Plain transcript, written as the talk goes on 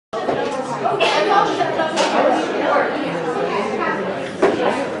Okay,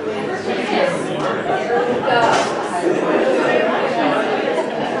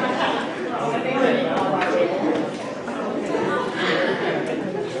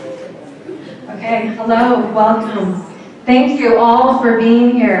 hello, welcome. Thank you all for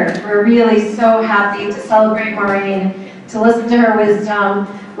being here. We're really so happy to celebrate Maureen, to listen to her wisdom.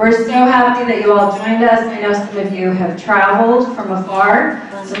 We're so happy that you all joined us. I know some of you have traveled from afar.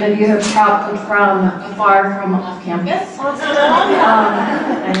 Some of you have traveled from afar from off campus.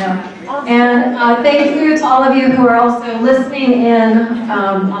 I know. And thank you to all of you who are also listening in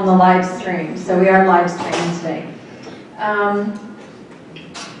on the live stream. So we are live streaming today.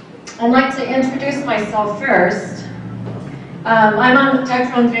 I'd like to introduce myself first. I'm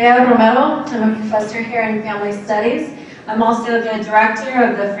Dr. Andrea Romero. I'm a professor here in Family Studies. I'm also the director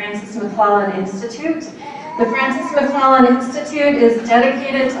of the Francis McClellan Institute. The Francis McClellan Institute is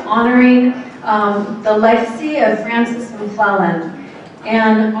dedicated to honoring the legacy of Francis McClellan.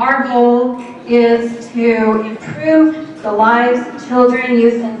 And our goal is to improve the lives of children,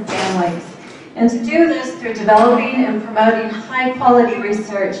 youth, and families. And to do this through developing and promoting high-quality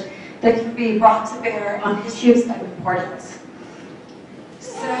research that can be brought to bear on issues of importance.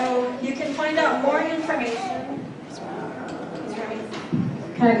 So you can find out more information.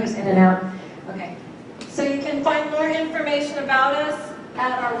 Kind of goes in and out. Okay. So you can find more information about us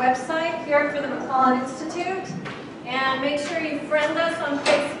at our website here for the McClellan Institute. And make sure you friend us on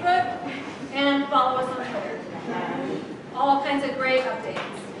Facebook and follow us on Twitter. All kinds of great updates.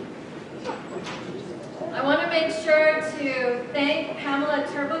 I want to make sure to thank Pamela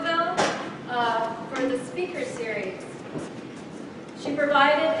Turbeville for the speaker series. She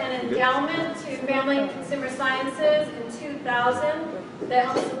provided an endowment to Family and Consumer Sciences in 2000 that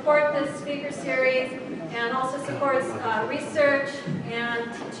helps support this speaker series and also supports research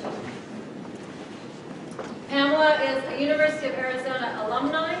and teaching. Pamela is a University of Arizona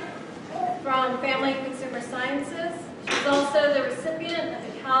alumni from Family and Consumer Sciences. She's also the recipient of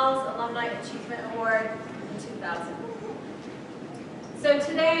the CALS Alumni Achievement Award in 2000. So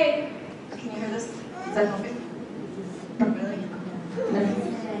today, can you hear this? Is that helping? Not really.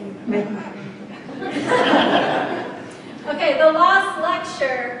 Okay, the last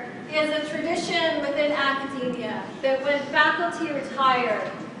lecture is a tradition within academia that when faculty retire,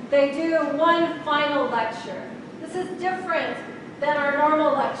 they do one final lecture. This is different than our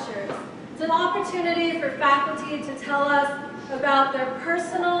normal lectures. It's an opportunity for faculty to tell us about their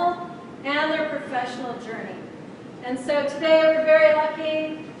personal and their professional journey. And so today we're very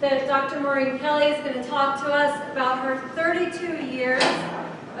lucky that Dr. Maureen Kelly is going to talk to us about her 32 years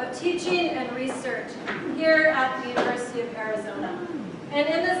of teaching and research here at the University of Arizona. And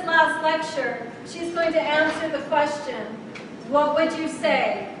in this last lecture, she's going to answer the question, what would you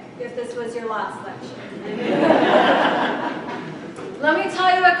say if this was your last lecture? Let me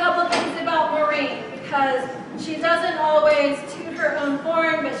tell you a couple things about Maureen, because she doesn't always toot her own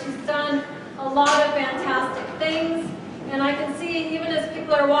horn, but she's done a lot of fantastic things. And I can see, even as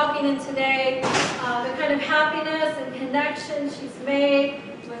people are walking in today, the kind of happiness and connection she's made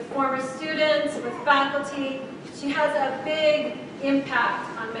with former students, with faculty. She has a big impact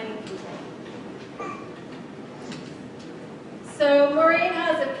on many people. So Maureen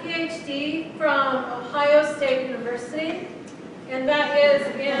has a PhD from Ohio State University, and that is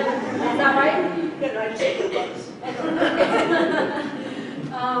in, is that right? Yeah, no, I just take the books.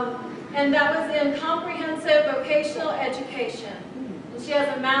 And that was in comprehensive vocational education. And she has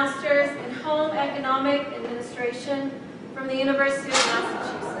a master's in home economic administration from the University of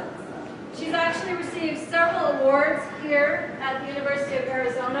Massachusetts. She's actually received several awards here at the University of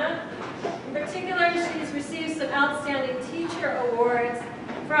Arizona. In particular, she's received some outstanding teacher awards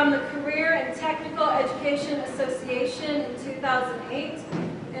from the Career and Technical Education Association in 2008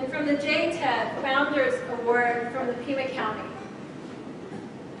 and from the JTED Founders Award from the Pima County.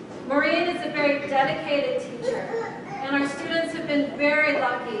 Maureen is a very dedicated teacher, and our students have been very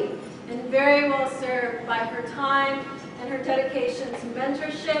lucky and very well served by her time and her dedication to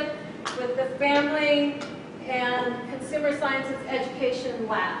mentorship with the Family and Consumer Sciences Education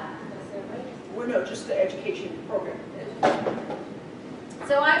Lab. Well, no, just the education program.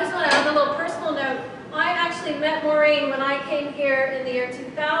 So I just want to add a little personal note. I actually met Maureen when I came here in the year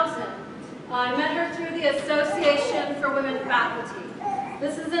 2000. I met her through the Association for Women Faculty.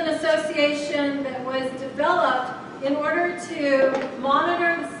 This is an association that was developed in order to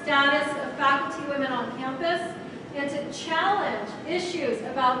monitor the status of faculty women on campus and to challenge issues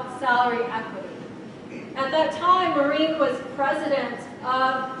about salary equity. At that time, Maureen was president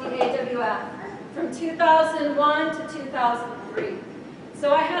of the AWF from 2001 to 2003.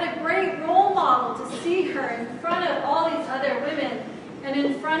 So I had a great role model to see her in front of all these other women and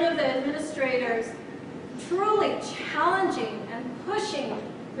in front of the administrators truly challenging and pushing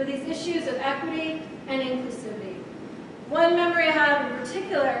for these issues of equity and inclusivity. One memory I have in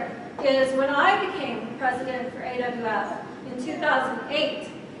particular is when I became president for AWF in 2008,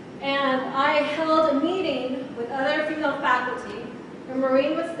 and I held a meeting with other female faculty, and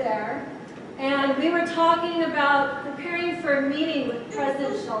Maureen was there, and we were talking about preparing for a meeting with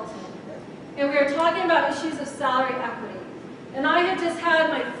President Shelton. And we were talking about issues of salary equity. And I had just had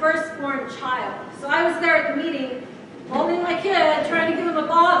my firstborn child. So I was there at the meeting, holding my kid, trying to give him a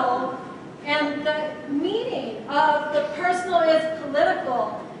bottle. And the meaning of the personal is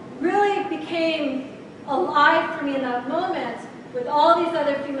political really became alive for me in that moment with all these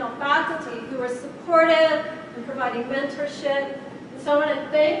other female faculty who were supportive and providing mentorship. And so I want to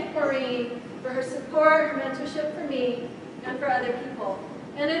thank Maureen for her support, her mentorship for me, and for other people.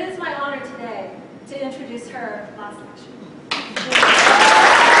 And it is my honor today to introduce her last lecture.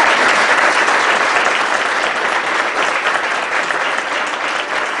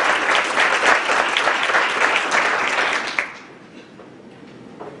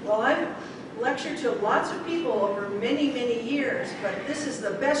 Well, I've lectured to lots of people over many, many years, but this is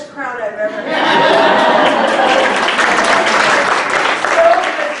the best crowd I've ever had.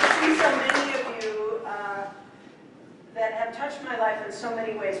 That have touched my life in so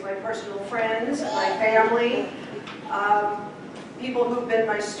many ways. My personal friends, my family, people who've been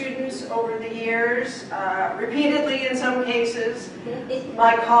my students over the years, repeatedly in some cases,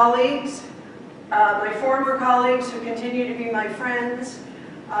 my colleagues, my former colleagues who continue to be my friends.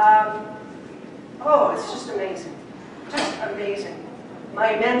 Oh, it's just amazing. Just amazing.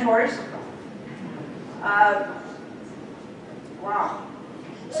 My mentors. Wow.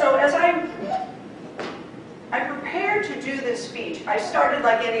 So as I prepared to do this speech. I started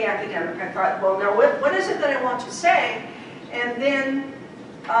like any academic. I thought, well, now what is it that I want to say? And then,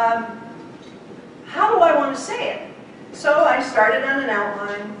 how do I want to say it? So I started on an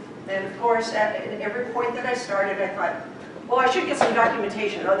outline. And of course, at every point that I started, I thought, well, I should get some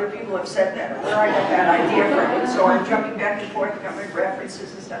documentation. Other people have said that, or where I got that idea from. So I'm jumping back and forth, got my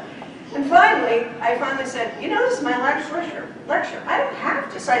references and stuff. And finally, I finally said, you know, this is my last lecture. I don't have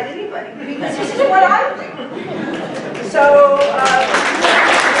to cite anybody, because this is what I think. So,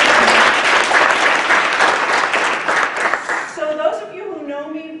 so those of you who know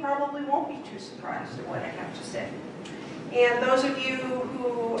me probably won't be too surprised at what I have to say. And those of you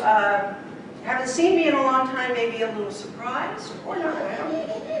who haven't seen me in a long time may be a little surprised, or not, I don't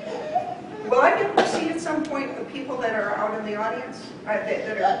know. Will I get to see at some point the people that are out in the audience,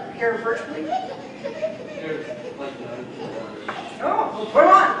 that are here virtually? Oh, come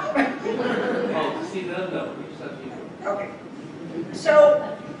on! Oh, to see them, no. We just have people. Okay. So,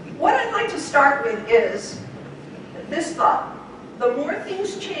 what I'd like to start with is this thought. The more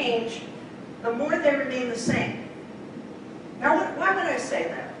things change, the more they remain the same. Now, why would I say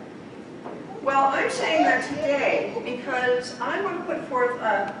that? Well, I'm saying that today because I want to put forth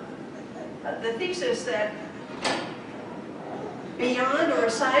the thesis that beyond or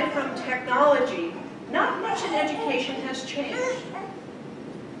aside from technology, not much in education has changed.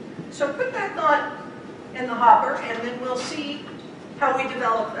 So put that thought in the hopper, and then we'll see how we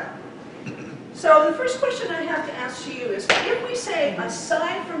develop that. So the first question I have to ask to you is, if we say,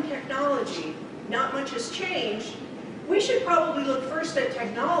 aside from technology, not much has changed, we should probably look first at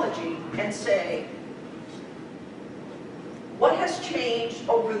technology and say, what has changed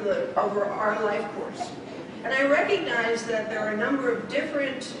over our life course? And I recognize that there are a number of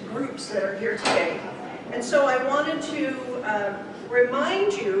different groups that are here today. And so I wanted to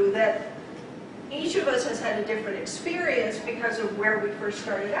remind you that each of us has had a different experience because of where we first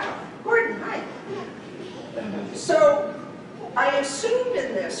started out. Gordon, hi. So I assumed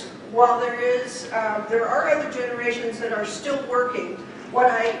in this, while there are other generations that are still working, what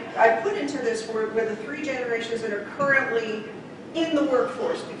I put into this were the three generations that are currently in the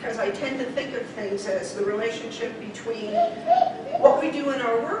workforce, because I tend to think of things as the relationship between what we do in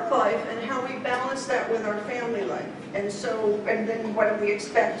our work life and how we balance that with our family life. And then what do we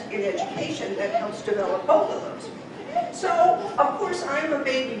expect in education that helps develop both of those. So, of course, I'm a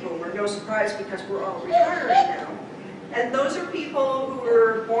baby boomer, no surprise, because we're all retiring now. And those are people who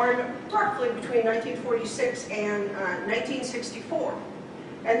were born roughly between 1946 and 1964.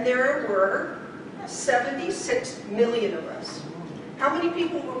 And there were 76 million of us. How many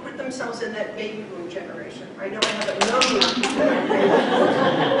people will put themselves in that baby boom generation? I know I have a number of people in that baby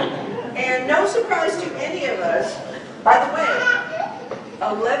boom. And no surprise to any of us, by the way,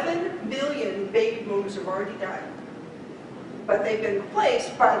 11 million baby boomers have already died. but they've been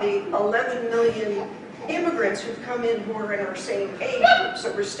replaced by the 11 million immigrants who've come in who are in our same age group.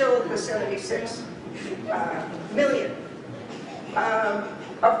 So we're still at the 76 million.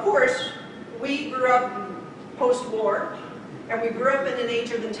 Of course, we grew up post-war, and we grew up in an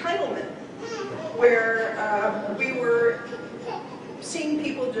age of entitlement, where we were seeing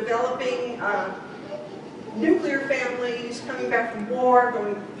people developing nuclear families, coming back from war,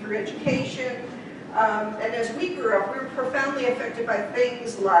 going through education. And as we grew up, we were profoundly affected by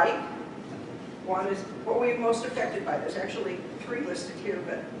things like, one is, what were we most affected by? There's actually 3 listed here,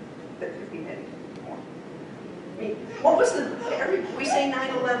 but there could be many more. I mean, what was we say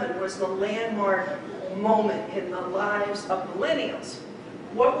 9/11 was the landmark moment in the lives of millennials.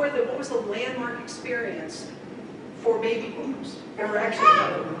 What was the landmark experience for baby boomers? There were actually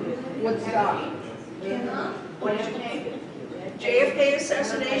Woodstock. Vietnam. JFK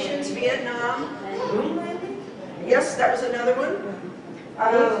assassinations, Vietnam. Yes, that was another one.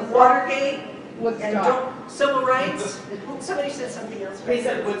 Watergate. Woodstock. And civil rights. Somebody said something else. They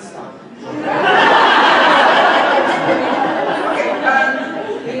said Woodstock. Okay.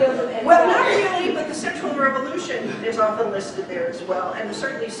 Well, not really, but the sexual revolution is often listed there as well, and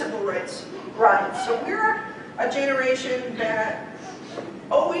certainly civil rights riots. So we're a generation that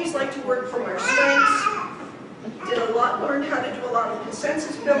always liked to work from our strengths, learned how to do a lot of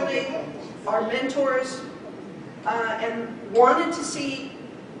consensus building, our mentors, and wanted to see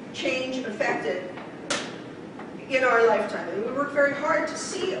change affected in our lifetime. And we worked very hard to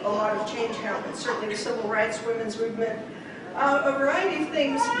see a lot of change happen. Certainly the civil rights, women's movement, a variety of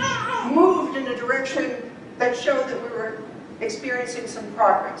things moved in a direction that showed that we were experiencing some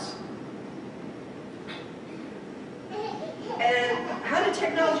progress. And how did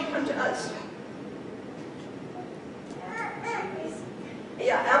technology come to us?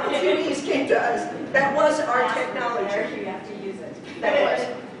 Yeah, Apple TVs came to us. That was our technology. You have to use it. That was.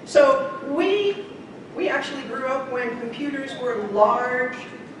 So we actually grew up when computers were large,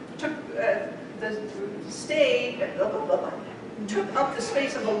 took up the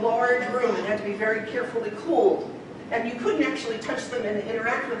space of a large room and had to be very carefully cooled. And you couldn't actually touch them and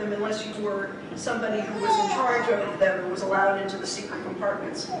interact with them unless you were somebody who was in charge of them and was allowed into the secret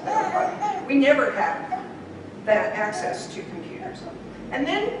compartments. We never had that access to computers. And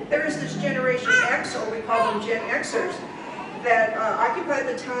then there is this Generation X, or we call them Gen Xers, that occupied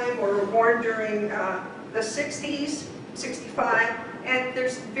the time or were born during the 60s, 65, and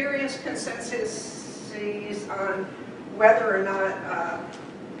there's various consensuses on whether or not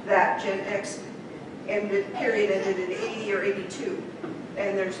that Gen X period ended in 80 or 82.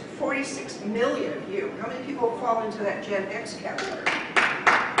 And there's 46 million of you. How many people fall into that Gen X category?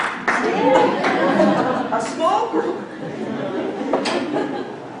 A small group.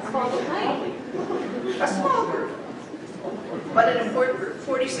 A small group. But an important group,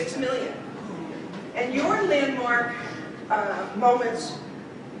 46 million. And your landmark moments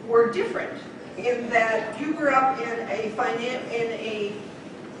were different in that you grew up in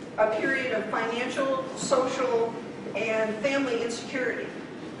a period of financial, social, and family insecurity.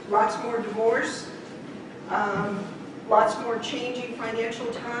 Lots more divorce, lots more changing financial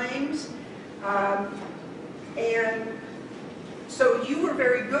times, and so you were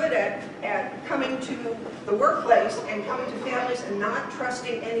very good at coming to the workplace and coming to families and not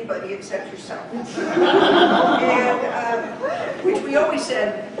trusting anybody except yourself. And which we always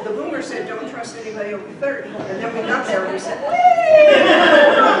said, the boomer said, don't trust anybody over 30. And then we got there and we said,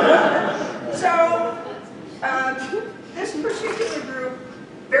 so this particular group,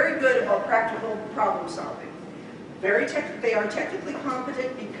 very good about practical problem solving. They are technically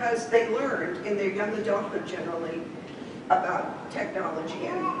competent because they learned in their young adulthood generally about technology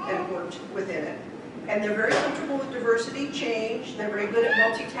and worked within it. And they're very comfortable with diversity, change, they're very good at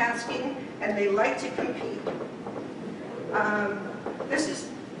multitasking, and they like to compete.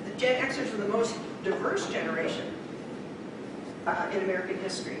 The Gen Xers are the most diverse generation in American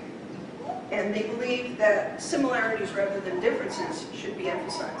history. And they believe that similarities rather than differences should be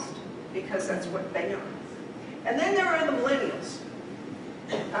emphasized, because that's what they know. And then there are the millennials.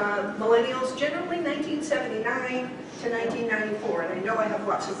 Millennials, generally 1979 to 1994, and I know I have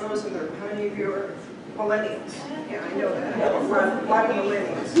lots of those in the room. How many of you are millennials? Yeah, I know that. I have a lot of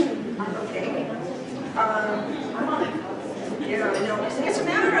millennials. Okay. Yeah, I know. It's a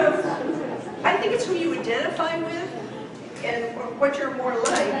matter of, I think it's who you identify with and what you're more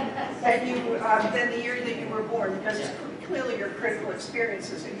like than the year that you were born, because it's clearly your critical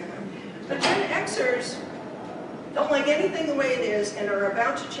experiences that you have. The Gen Xers don't like anything the way it is and are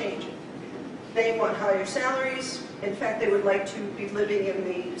about to change it. They want higher salaries. In fact, they would like to be living in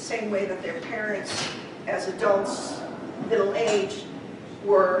the same way that their parents, as adults, middle-aged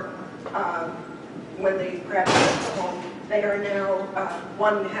were, when they perhaps left the home, they are now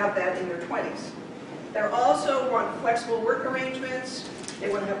wanting to have that in their 20s. They also want flexible work arrangements. They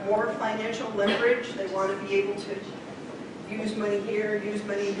want to have more financial leverage. They want to be able to use money here,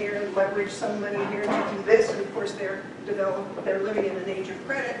 and leverage some money here to do this. And of course, they're living in an age of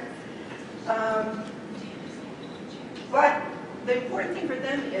credit. But the important thing for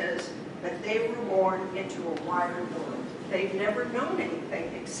them is that they were born into a wired world. They've never known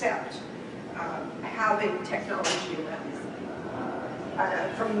anything except having technology around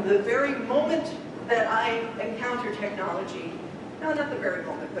them. From the very moment that I encountered technology, no, not the very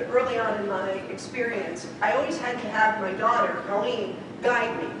moment, but early on in my experience, I always had to have my daughter, Maureen,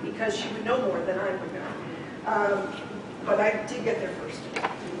 guide me because she would know more than I would know. But I did get there first.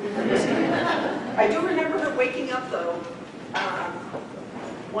 I do remember her waking up, though.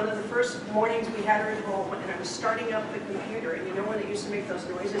 One of the first mornings we had her at home, and I was starting up the computer, and you know when it used to make those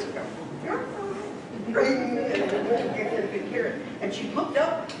noises? It would go, ring, and you could hear it. And she looked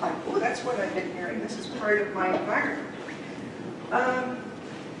up, like, oh, that's what I've been hearing. This is part of my environment.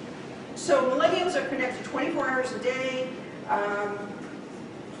 So millennials are connected 24 hours a day,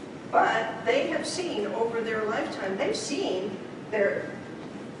 but they have seen over their lifetime, they've seen their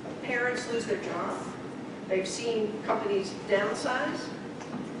parents lose their job. They've seen companies downsize.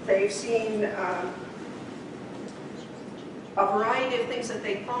 They've seen a variety of things that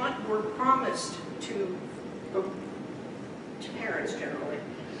they thought were promised to parents generally,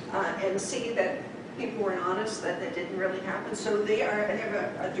 and see that people weren't honest, that didn't really happen. So they have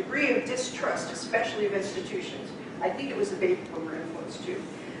a degree of distrust, especially of institutions. I think it was the baby boomer influence too.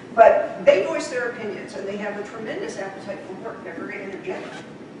 But they voice their opinions, and they have a tremendous appetite for work. They're very energetic.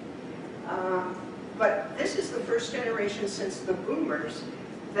 But this is the first generation since the boomers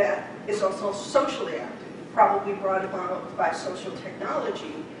that is also socially active, probably brought about by social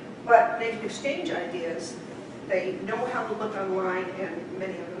technology, but they can exchange ideas. They know how to look online, and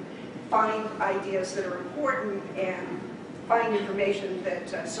many of them find ideas that are important and find information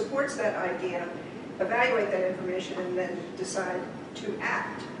that supports that idea, evaluate that information, and then decide to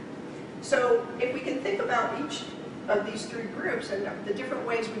act. So if we can think about each of these three groups and the different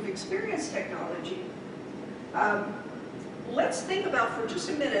ways we've experienced technology, let's think about for just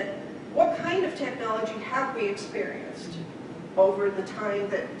a minute, what kind of technology have we experienced over the time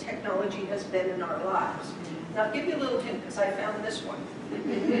that technology has been in our lives? Now I'll give you a little hint because I found this one,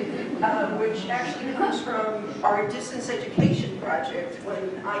 which actually comes from our distance education project.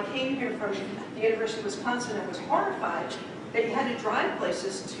 When I came here from the University of Wisconsin, I was horrified that you had to drive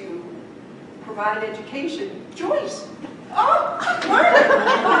places to provide education. Joyce! Oh,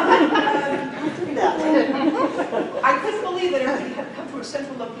 I couldn't believe that everybody had come to a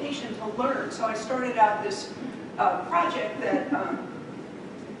central location to learn, so I started out this project that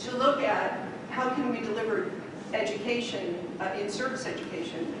to look at how can we deliver education, in-service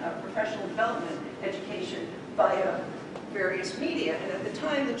education, professional development education via various media. And at the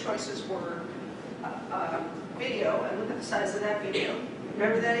time, the choices were video, and look at the size of that video.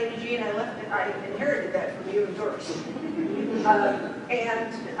 Remember that, Amy G? And I inherited that from you and Doris.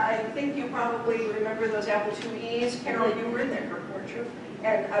 And I think you probably remember those Apple IIe's. Carol, you were in there, weren't you?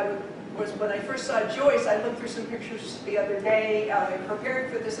 And when I first saw Joyce, I looked through some pictures the other day,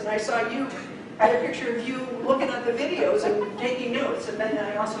 preparing for this, and I saw you. I had a picture of you looking at the videos and taking notes, and then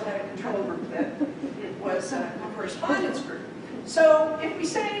I also had a control group that was a correspondence group. So if we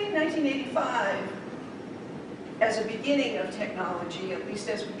say 1985 as a beginning of technology, at least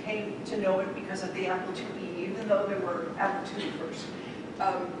as we came to know it because of the Apple IIe, even though there were Apple II first,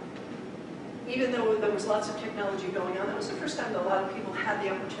 even though there was lots of technology going on, that was the first time that a lot of people had the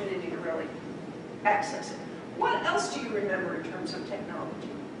opportunity to really access it. What else do you remember in terms of technology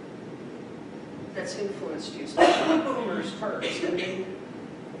that's influenced you? Especially boomers first, and then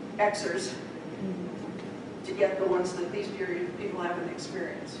Xers to get the ones that these period people haven't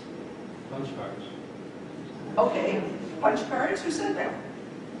experienced. Punch cards. Okay, punch cards, who said that?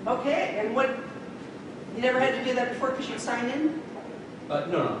 Okay, and what, you never had to do that before because you'd sign in?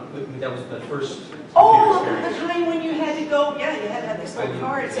 No, that was the first. Oh, the time when you had to go, yeah, you had to have these little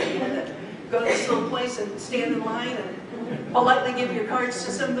cards, and you had to go to this little place and stand in line and politely give your cards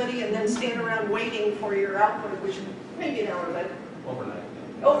to somebody and then stand around waiting for your output, which maybe an hour, but... Overnight.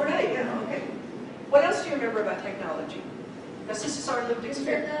 Overnight, yeah, okay. What else do you remember about technology? Because this is our lived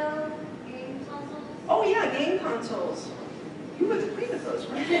experience. Nintendo, game consoles. Oh yeah, game consoles. You were the queen of those,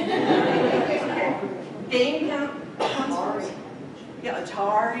 right? Okay. Game consoles. Yeah,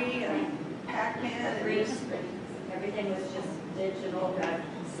 Atari and Pac-Man. Green screen. Everything was just digital,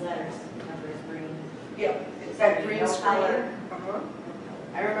 letters, numbers, green. Yeah, it's that green No screen. color. Uh-huh.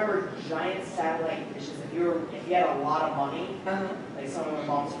 I remember giant satellite dishes. If you had a lot of money, Uh-huh. like some of my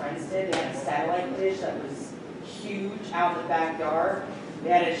mom's friends did, they had a satellite dish that was huge out in the backyard. They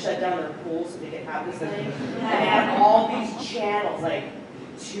had to shut down their pool so they could have this thing. And they had all these channels, like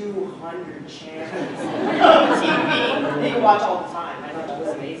 200 channels on TV. You could watch all the time. I thought that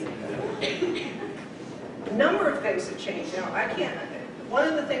was amazing. A number of things have changed. Now, one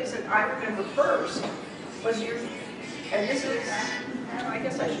of the things that I remember first was and this is, I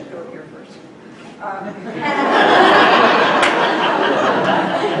guess I should go here first.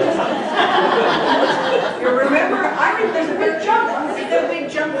 You remember, there's a big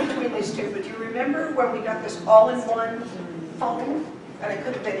jump between these two, but you remember when we got this all-in-one phone? And it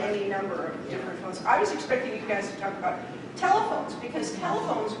could have been any number of different phones. I was expecting you guys to talk about telephones, because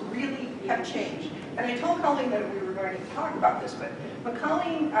telephones really have changed. And I told Colleen that we were going to talk about this, but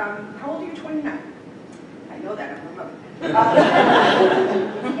Colleen, how old are you, 29? I know that, I'm her mother.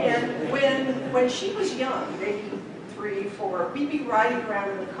 And when she was young, maybe 3, 4, we'd be riding around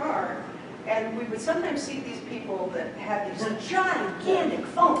in the car, and we would sometimes see these people that had these gigantic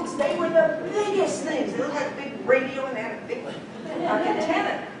phones. They were the biggest things. They had a big radio and they had a big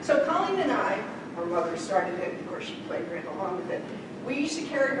antenna. So Colleen and I, her mother started it, of course she played right along with it. We used to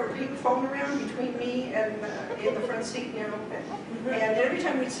carry her pink phone around between me and in the front seat, you know. And every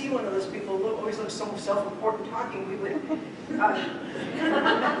time we'd see one of those people who always looked so self-important talking, we would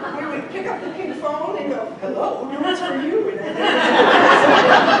pick up the pink phone and go, "Hello, no, it's for you." You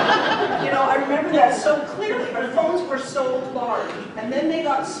know, I remember that so clearly. But phones were so large, and then they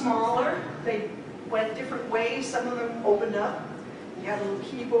got smaller. They went different ways. Some of them opened up. You had a little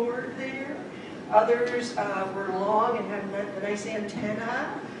keyboard there. Others were long and had a nice antenna,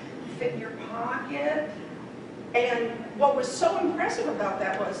 fit in your pocket. And what was so impressive about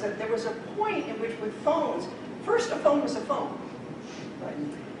that was that there was a point in which with phones, first a phone was a phone.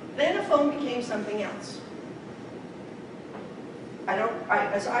 Then a phone became something else.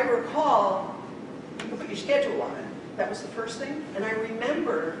 As I recall, you could put your schedule on it. That was the first thing. And I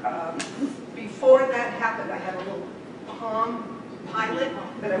remember before that happened, I had a little Palm Pilot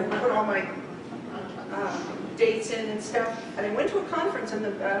that I would put all my dates in and stuff. And I went to a conference, and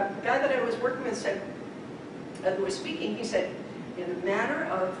the guy that I was working with said, who was speaking, he said, in a matter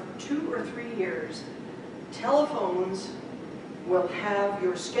of 2 or 3 years, telephones will have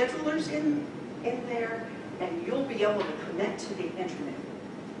your schedulers in there, and you'll be able to connect to the internet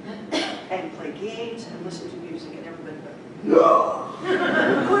and play games and listen to music. And everybody went, no!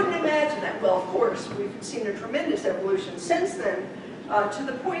 Couldn't imagine that. Well, of course, we've seen a tremendous evolution since then, to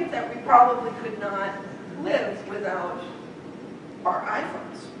the point that we probably could not live without our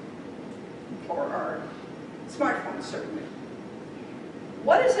iPhones or our smartphones, certainly.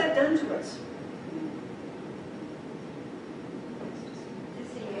 What has that done to us?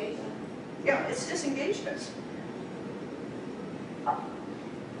 Yeah, it's disengaged us.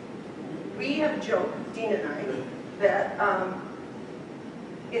 We have a joke, Dean and I, that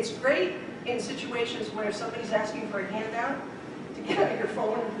it's great in situations where somebody's asking for a handout to get out your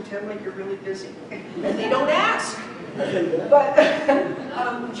phone and pretend like you're really busy. And they don't ask. But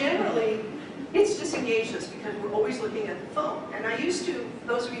generally, it's disengaged us because we're always looking at the phone. And I used to,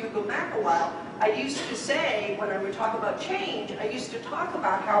 those of you who go back a while, I used to say, when I would talk about change, I used to talk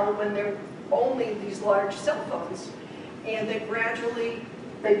about how when there were only these large cell phones, and that gradually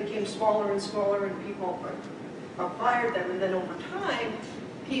they became smaller and smaller, and people acquired them, and then over time,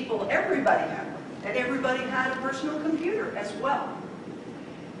 everybody had one, and everybody had a personal computer as well.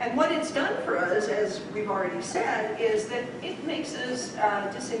 And what it's done for us, as we've already said, is that it makes us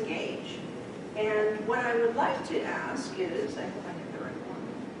disengage. And what I would like to ask is, I hope I get the right one.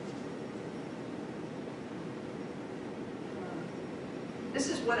 This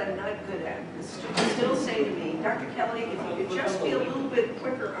is what I'm not good at. The students still say to me, Dr. Kelly, if you could just be a little bit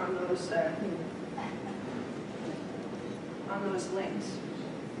quicker on those links.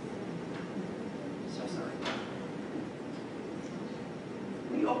 So sorry.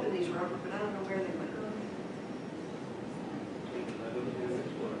 We opened these, Robert, but I don't know where they went.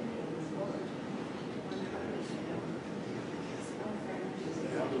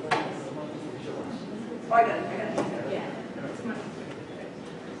 Oh, I got it. Yeah.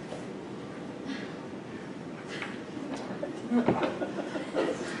 You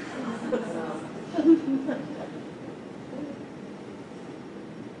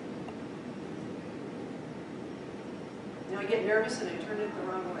know, I get nervous and I turn it the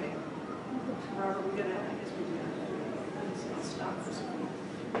wrong way. Robert, I guess we do. Let's stop this.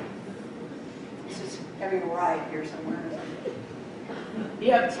 This is having a ride here somewhere.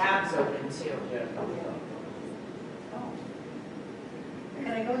 You have tabs open too. Yeah.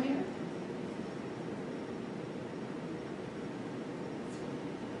 Can I go here?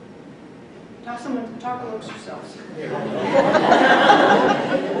 Talk amongst yourselves.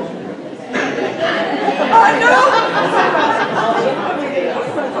 Oh, no!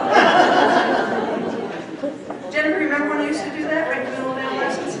 Jennifer, remember when I used to do that right in the middle of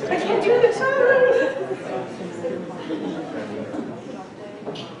adolescence? I can't do this.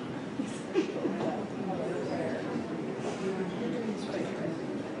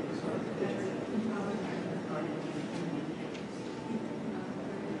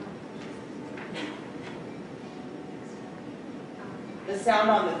 The sound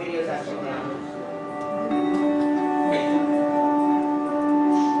on the video is actually down.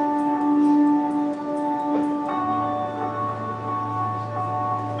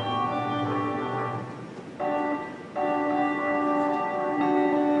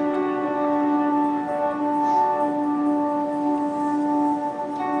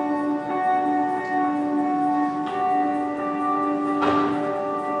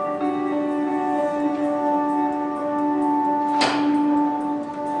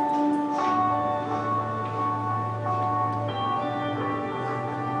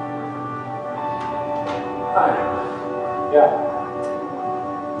 Yeah.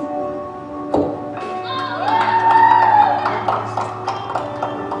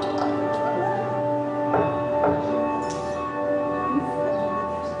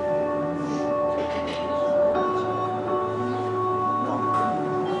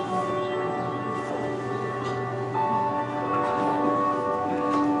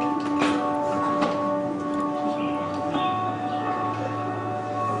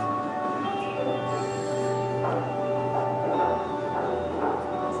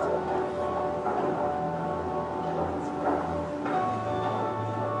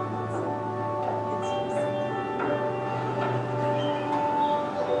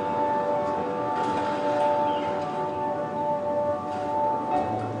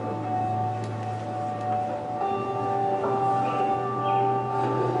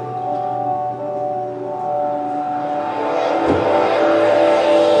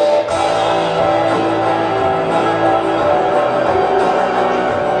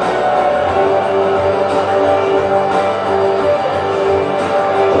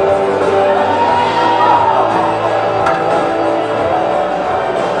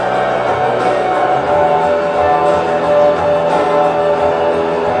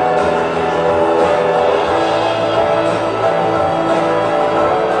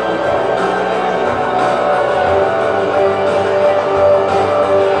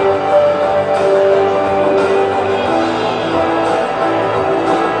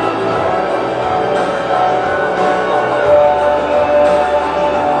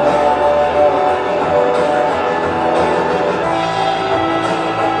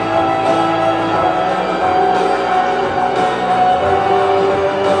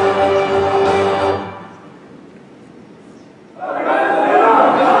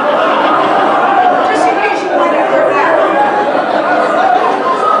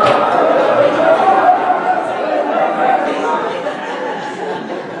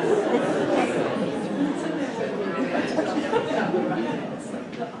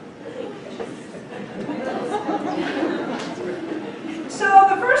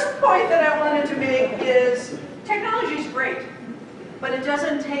 but it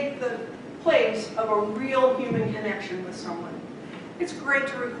doesn't take the place of a real human connection with someone. It's great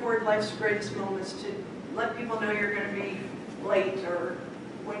to record life's greatest moments, to let people know you're going to be late or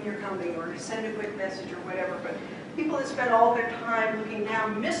when you're coming, or send a quick message or whatever, but people that spend all their time looking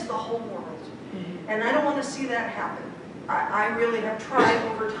down miss the whole world. And I don't want to see that happen. I really have tried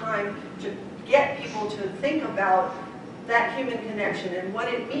over time to get people to think about that human connection and what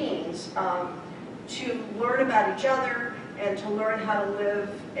it means to learn about each other and to learn how to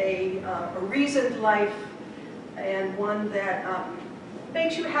live a reasoned life, and one that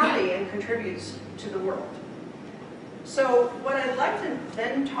makes you happy and contributes to the world. So what I'd like to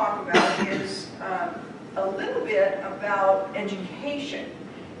then talk about is a little bit about education,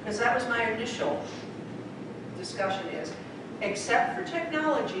 because that was my initial discussion is, except for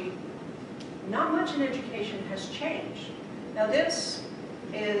technology, not much in education has changed. Now this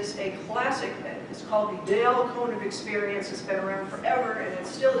is a classic, it's called the Dale Cone of Experience. It's been around forever and it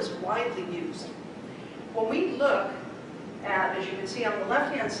still is widely used. When we look at, as you can see on the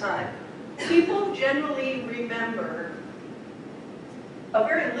left-hand side, people generally remember a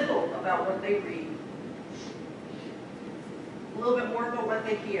very little about what they read, a little bit more about what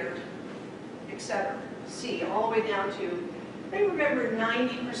they hear, etc. See, all the way down to they remember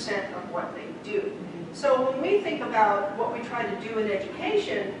 90% of what they do. So when we think about what we try to do in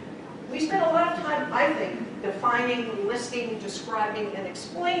education, we spend a lot of time, I think, defining, listing, describing, and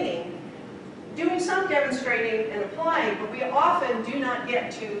explaining, doing some demonstrating and applying, but we often do not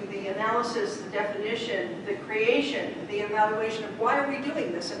get to the analysis, the definition, the creation, the evaluation of why are we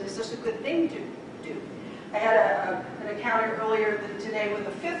doing this, and is this a good thing to do? I had an encounter earlier today with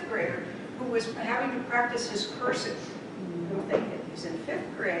a 5th grader who was having to practice his cursive. I'm thinking, he's in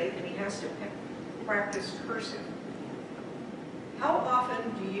 5th grade and he has to practice cursive. How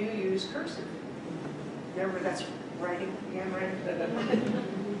often do you use cursive? Remember, that's writing, handwriting.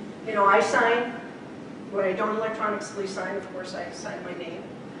 You know, I sign, when I don't electronically sign, of course, I sign my name.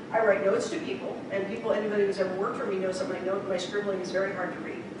 I write notes to people, and anybody who's ever worked for me knows that my scribbling is very hard to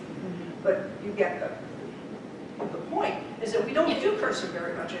read. But you get the point, is that we don't do cursive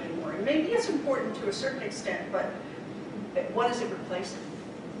very much anymore. And maybe it's important to a certain extent, but what is it replacing?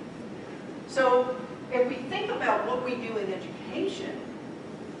 So if we think about what we do in education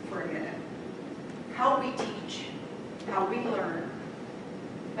for a minute, how we teach, how we learn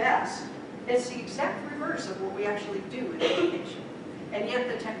best, it's the exact reverse of what we actually do in education. And yet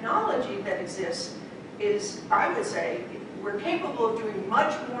the technology that exists is, I would say, we're capable of doing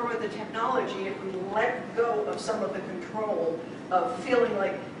much more with the technology if we let go of some of the control of feeling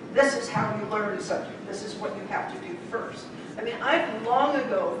like this is how you learn a subject, this is what you have to do first. I mean, I've long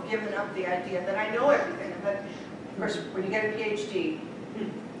ago given up the idea that I know everything, and that, of course, when you get a PhD,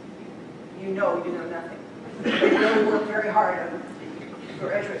 you know nothing. You really work very hard on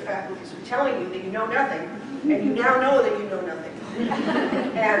graduate faculties who are telling you that you know nothing, and you now know that you know nothing.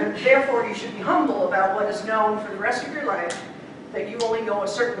 And therefore, you should be humble about what is known for the rest of your life, that you only know a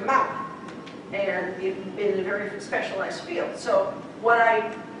certain amount, and in a very specialized field. So what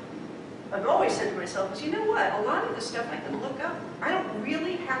I've always said to myself is, you know what, a lot of this stuff I can look up. I don't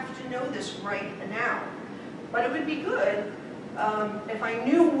really have to know this right now, but it would be good if I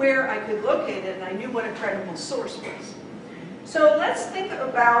knew where I could locate it and I knew what a credible source was. So let's think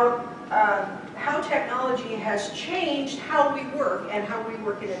about how technology has changed how we work and how we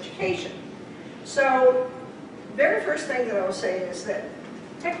work in education. So very first thing that I will say is that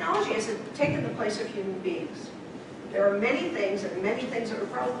technology has taken the place of human beings. There are many things that we're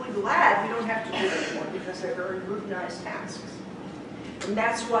probably glad we don't have to do anymore because they're very routinized tasks. And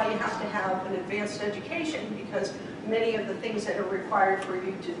that's why you have to have an advanced education, because many of the things that are required for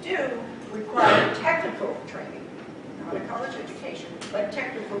you to do require technical training. Not a college education, but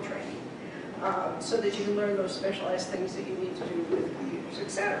technical training. So that you can learn those specialized things that you need to do with computers,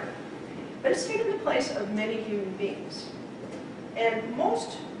 etc. But it's taken the place of many human beings. And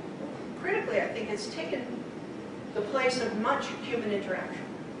most critically, I think it's taken the place of much human interaction.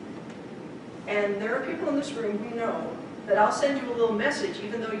 And there are people in this room who know that I'll send you a little message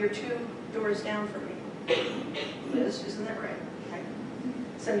even though you're 2 doors down from me. Liz, isn't that right? Okay.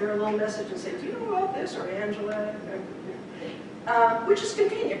 Send her a little message and say, do you know about this? Or Angela? Which is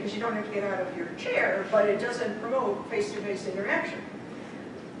convenient because you don't have to get out of your chair, but it doesn't promote face-to-face interaction.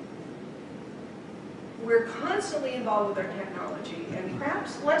 We're constantly involved with our technology, and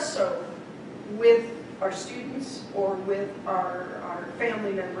perhaps less so with our students or with our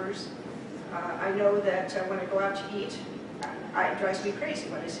family members. I know that when I go out to eat, it drives me crazy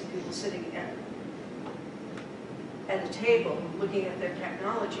when I see people sitting at a table looking at their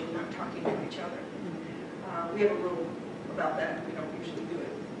technology and not talking to each other. We have a rule about that. We don't usually do it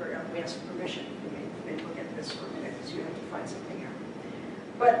very often. We ask for permission. We may look at this for a minute because you have to find something out.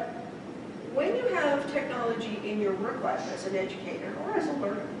 But when you have technology in your work life as an educator or as a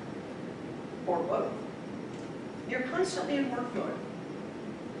learner, or both, you're constantly in work mode.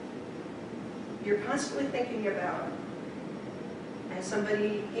 You're constantly thinking about, has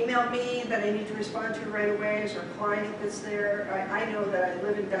somebody emailed me that I need to respond to right away? Is there a client that's there? I know that I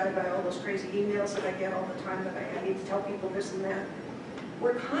live and die by all those crazy emails that I get all the time that I need to tell people this and that.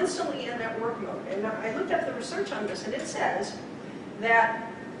 We're constantly in that work mode. And I looked up the research on this, and it says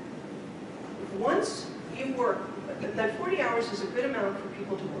that once you work, that 40 hours is a good amount for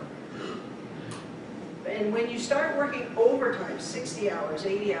people to work. And when you start working overtime, 60 hours,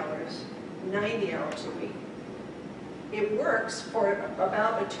 80 hours, 90 hours a week, it works for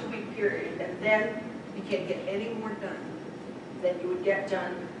about a 2-week period, and then you can't get any more done than you would get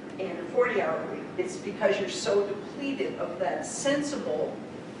done in a 40-hour week. It's because you're so depleted of that sensible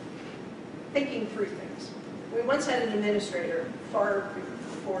thinking through things. We once had an administrator, far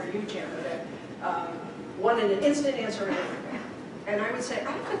before you, Jana, that wanted an instant answer on everything. And I would say,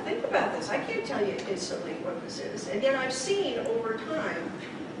 I have to think about this. I can't tell you instantly what this is. And yet I've seen over time,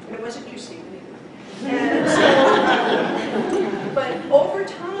 and it wasn't you, Stephen, either. And so, over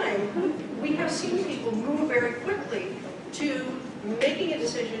time, we have seen people move very quickly to making a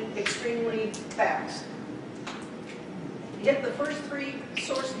decision extremely fast. Get the first three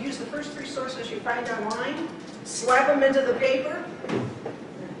sources, use the first three sources you find online, slap them into the paper,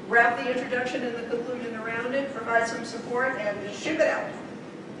 wrap the introduction and the conclusion around it, provide some support, and ship it out.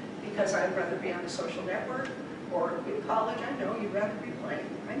 Because I'd rather be on a social network or in college. I know you'd rather be playing.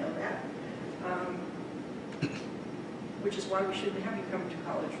 I know that. Which is why we shouldn't have you come to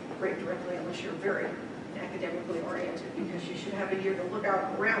college right directly unless you're very academically oriented, because you should have a year to look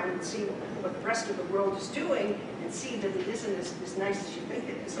out around and see what the rest of the world is doing and see that it isn't as nice as you think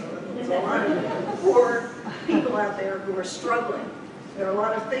it is. There's a lot of poor people out there who are struggling. There are a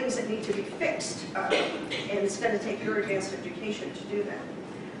lot of things that need to be fixed, and it's going to take your advanced education to do that.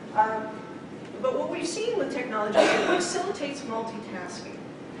 But what we've seen with technology is it facilitates multitasking.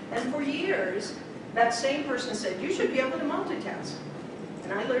 And for years, that same person said, you should be able to multitask.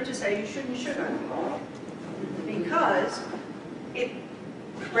 And I learned to say, you shouldn't, because it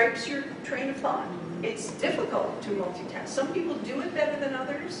breaks your train of thought. It's difficult to multitask. Some people do it better than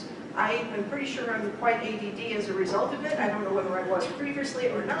others. I am pretty sure I'm quite ADD as a result of it. I don't know whether I was previously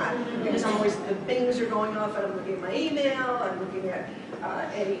or not, because I'm always, the things are going off, and I'm looking at my email, I'm looking at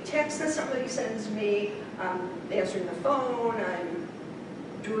any text that somebody sends me, I'm answering the phone, I'm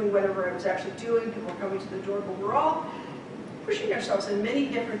doing whatever I was actually doing, people are coming to the door, but we're all pushing ourselves in many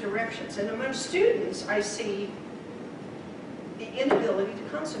different directions. And among students, I see the inability to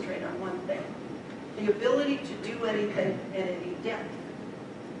concentrate on one thing, the ability to do anything in any depth.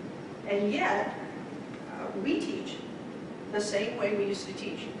 And yet, we teach the same way we used to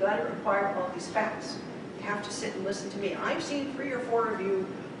teach. You've got to acquire all these facts. You have to sit and listen to me. I've seen 3 or 4 of you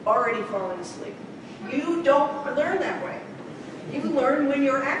already falling asleep. You don't learn that way. You learn when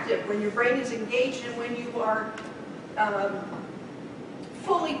you're active, when your brain is engaged, and when you are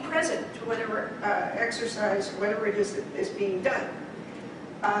fully present to whatever exercise, whatever it is that is being done.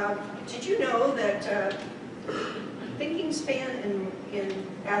 Did you know that thinking span in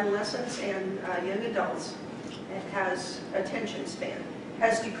adolescents and young adults has attention span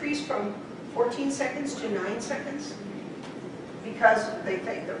has decreased from 14 seconds to 9 seconds because they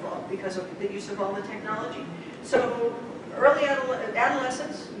think they're wrong, because of the use of all the technology. So early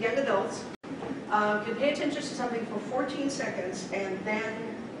adolescents, young adults, can pay attention to something for 14 seconds, and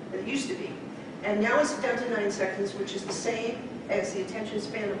then it used to be. And now it's down to 9 seconds, which is the same as the attention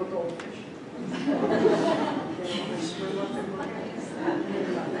span of a goldfish.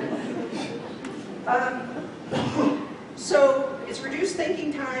 So it's reduced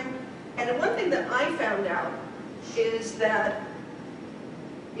thinking time, and one thing that I found out is that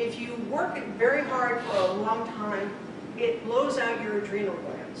if you work very hard for a long time, it blows out your adrenal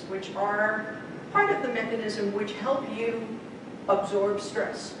glands, which are part of the mechanism which help you absorb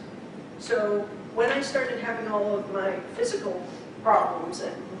stress. So when I started having all of my physical problems,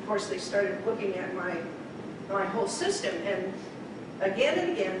 and of course they started looking at my whole system, and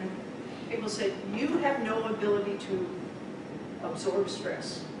again, people said, you have no ability to absorb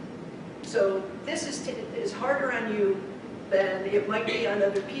stress. So this is harder on you than it might be on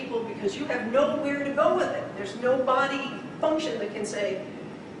other people, because you have nowhere to go with it. There's no body function that can say,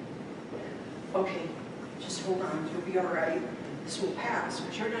 okay, just hold on, you'll be all right, this will pass,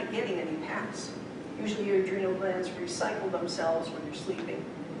 but you're not getting any pass. Usually your adrenal glands recycle themselves when you're sleeping.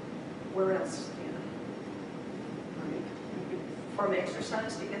 Where else, you know? From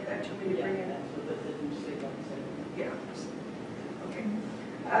exercise to get that to me to bring in. Yeah. Okay.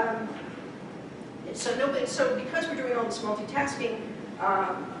 So because we're doing all this multitasking,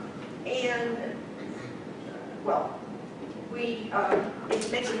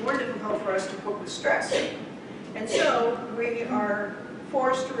 it makes it more difficult for us to cope with stress. And so we are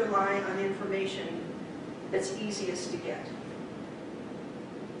forced to rely on information that's easiest to get.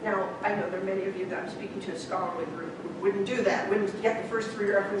 Now, I know there are many of you that I'm speaking to a scholarly group who wouldn't do that, wouldn't get the first 3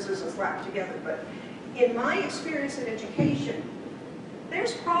 references and slap together. But in my experience in education,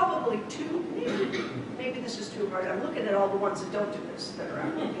 there's probably 2, maybe this is too hard. I'm looking at all the ones that don't do this that are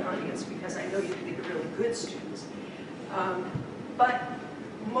out in the audience, because I know you can be the really good students. But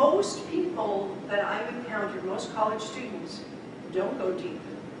most people that I've encountered, most college students, don't go deep.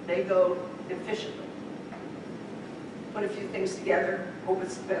 They go efficiently. Put a few things together, hope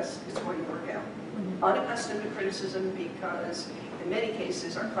it's the best, it's going to work out. Unaccustomed to criticism, because in many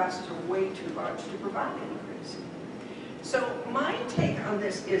cases our classes are way too large to provide any criticism. So my take on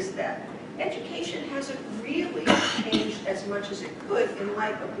this is that education hasn't really changed as much as it could in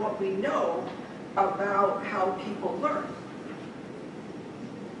light of what we know about how people learn.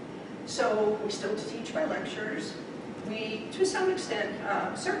 So we still teach by lectures. We, to some extent,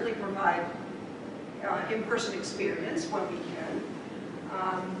 certainly provide in-person experience when we can.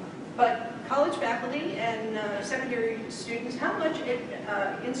 But college faculty and secondary students, how much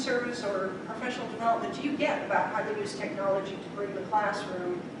in-service or professional development do you get about how to use technology to bring the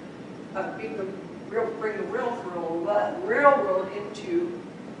classroom, bring the real world into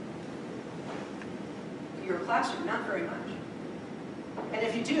your classroom? Not very much. And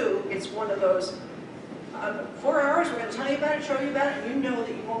if you do, it's one of those 4 hours, we're going to tell you about it, show you about it, and you know that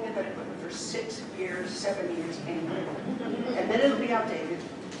you won't get that equipment for 6 years, 7 years, anyway. And then it'll be outdated,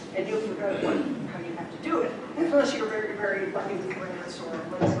 and you'll forget how you have to do it, unless you're very, very lucky with grants or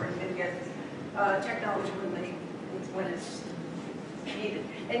whatever, and can get technology when it's needed.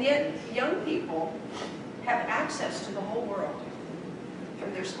 And yet, young people have access to the whole world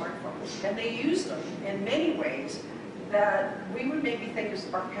through their smartphones, and they use them in many ways that we would maybe think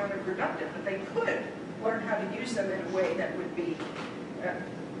are counterproductive, but they could learn how to use them in a way that would be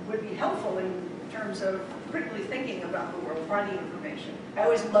helpful in terms of critically thinking about the world, finding information. I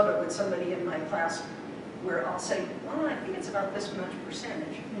always love it when somebody in my class, where I'll say, well, I think it's about this much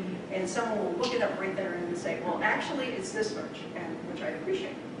percentage. And someone will look it up right there and say, well, actually, it's this much, and which I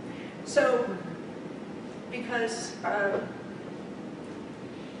appreciate. So, because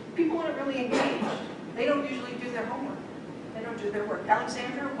people aren't really engaged. They don't usually do their homework. They don't do their work.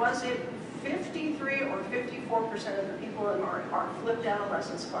 Alexandra, was it 53 or 54% of the people in our flipped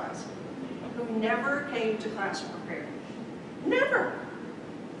adolescence class who never came to class prepared? Never.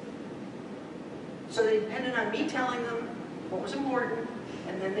 So they depended on me telling them what was important,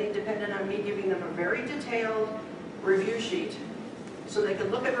 and then they depended on me giving them a very detailed review sheet so they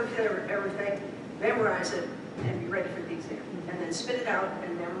could look at everything, memorize it, and be ready for the exam. And then spit it out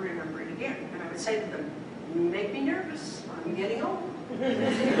and never remember it again. And I would say to them, you make me nervous. I'm getting old.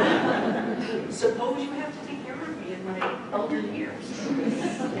 Suppose you have to take care of me in my older years.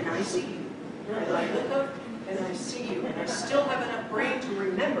 And I see you. And I look up and I see you. And I still have enough brain to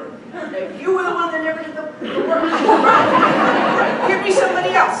remember that you were the one that never did the work. Right. Give me somebody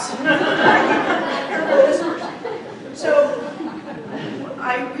else. This person. So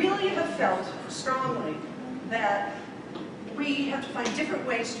I really have felt strongly that we have to find different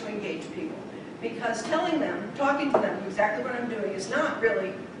ways to engage people. Because telling them, talking to them exactly what I'm doing is not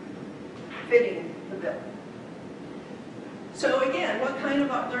really fitting the bill. So again, what kind of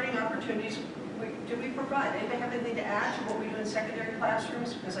learning opportunities do we provide? Anybody have anything to add to what we do in secondary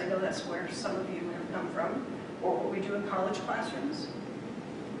classrooms? Because I know that's where some of you have come from. Or what we do in college classrooms.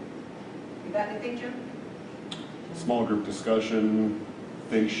 You got anything, Jim? Small group discussion,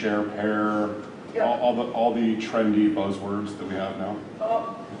 think, share, pair, Yep. all the trendy buzzwords that we have now.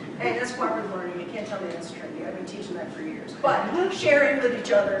 Oh, hey, that's cooperative learning. You can't tell me that's trendy. I've been teaching that for years. But sharing with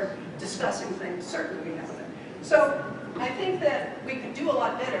each other, discussing things, certainly we have that. So I think that we could do a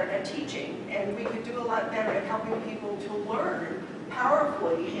lot better at teaching, and we could do a lot better at helping people to learn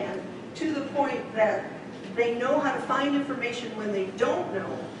powerfully and to the point that they know how to find information when they don't know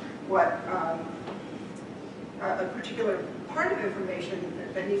what a particular part of information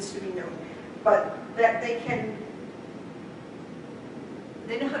that needs to be known. But that they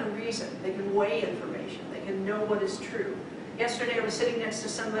know how to reason, they can weigh information, they can know what is true. Yesterday I was sitting next to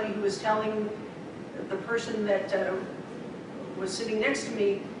somebody who was telling the person that was sitting next to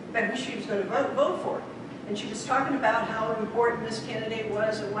me about who she was going to vote for. And she was talking about how important this candidate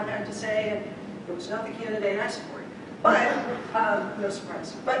was and what I had to say, and it was not the candidate I supported. But, no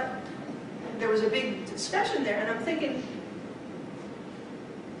surprise. But there was a big discussion there, and I'm thinking,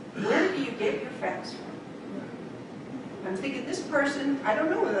 where do you get your facts from? I'm thinking, this person, I don't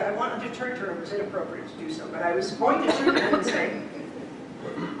know whether I wanted to turn to her, it was inappropriate to do so, but I was going to turn to her and say,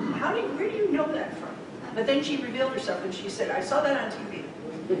 where do you know that from? But then she revealed herself and she said, I saw that on TV.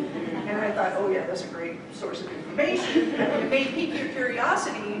 And I thought, oh yeah, that's a great source of information. It may pique your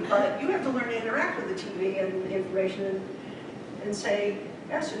curiosity, but you have to learn to interact with the TV and the information and say,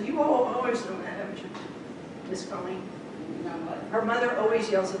 yes, and you all always know that, haven't you, Miss Colleen? Her mother always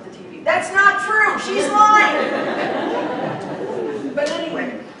yells at the TV. That's not true! She's lying! But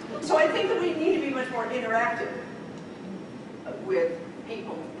anyway, so I think that we need to be much more interactive with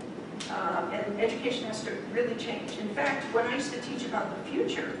people. And education has to really change. In fact, when I used to teach about the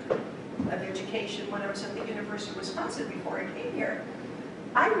future of education when I was at the University of Wisconsin before I came here,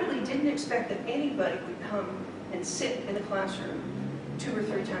 I really didn't expect that anybody would come and sit in a classroom 2 or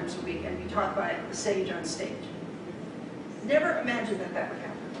 3 times a week and be taught by the sage on stage. Never imagined that that would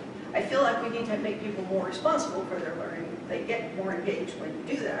happen. I feel like we need to make people more responsible for their learning. They get more engaged when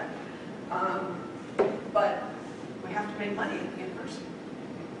you do that. But we have to make money in person.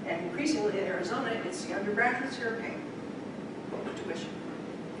 And increasingly in Arizona, it's the undergraduates who are paying. tuition.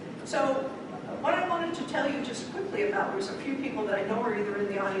 So what I wanted to tell you just quickly about was a few people that I know are either in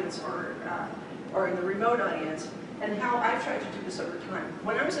the audience or in the remote audience, and how I've tried to do this over time.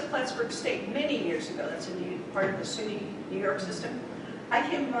 When I was at Plattsburgh State many years ago, that's part of the SUNY New York system, I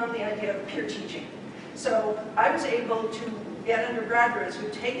came upon the idea of peer teaching. So I was able to get undergraduates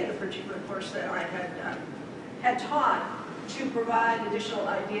who'd taken a particular course that I had taught to provide additional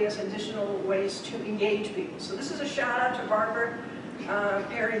ideas, additional ways to engage people. So this is a shout out to Barbara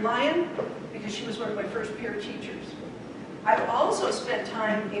Perry Lyon, because she was one of my first peer teachers. I've also spent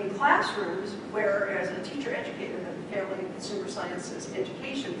time in classrooms where, as a teacher educator at the Family and Consumer Sciences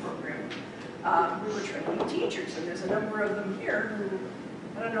Education Program, we were training teachers, and there's a number of them here who,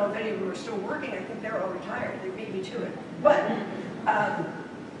 I don't know if any of them are still working. I think they're all retired. They beat me to it. But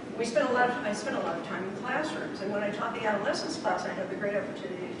I spent a lot of time in classrooms, and when I taught the adolescence class, I had the great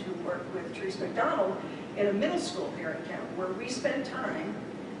opportunity to work with Therese McDonald in a middle school here in town, where we spent time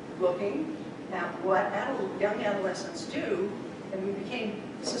looking at what young adolescents do, and we became,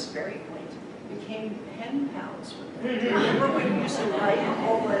 this is very quaint, became pen pals with them. Remember when we used to write a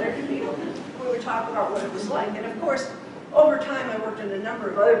whole letter to people? We would talk about what it was like, and of course, over time I worked in a number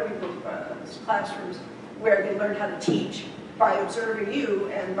of other people's classrooms where they learned how to teach by observing you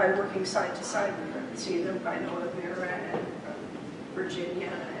and by working side to side with them. See them, I know of Vera and Virginia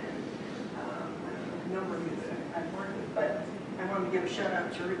and a number of you that I've worked with, but I want to give a shout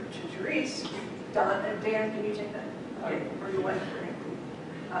out to Therese, Don, and Dan, can you take that? Okay, or your wife,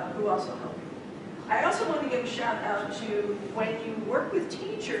 who also helped me. I also want to give a shout out to, when you work with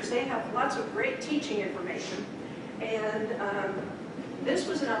teachers, they have lots of great teaching information. And this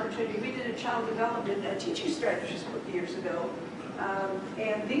was an opportunity. We did a child development teaching strategist book years ago.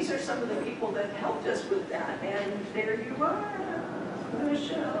 And these are some of the people that helped us with that. And there you are,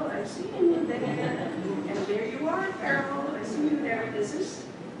 Michelle, I see you there. And there you are, Carol, I see you there. This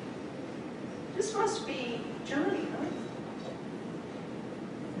must be Johnny, huh?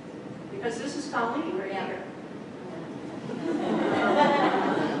 Because this is Colleen right here.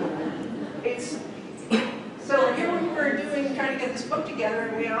 So here we were trying to get this book together,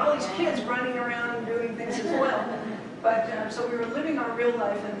 and we had all these kids running around doing things as well. But so we were living our real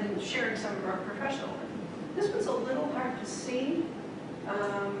life and then sharing some of our professional life. This was a little hard to see.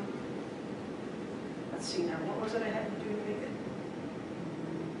 Let's see now, what was it I had to do to make it?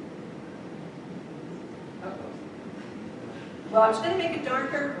 Well, I was going to make it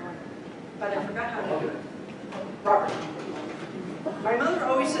darker, but I forgot how to do it. Robert. My mother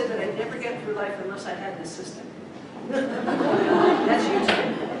always said that I'd never get through life unless I had an assistant. That's you too.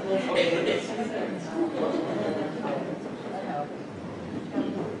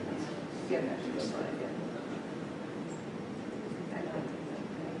 Get back to the slide again.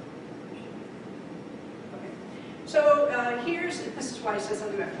 Okay. So this is why I said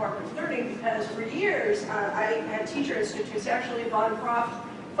something about cooperative learning, because for years I had teacher institutes. Actually, Von Croft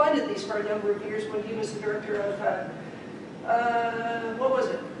funded these for a number of years when he was the director of, what was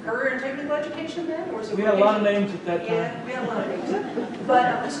it? Career and technical education then? Or was it we had a lot of names at that time. Yeah, we had a lot of names.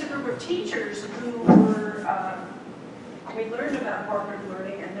 But this is a group of teachers who were, we learned about cooperative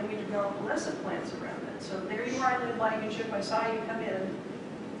learning, and then we developed lesson plans around it. So there you are in Blankenship. I saw you come in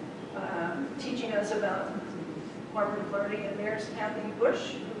teaching us about cooperative learning, and there's Kathy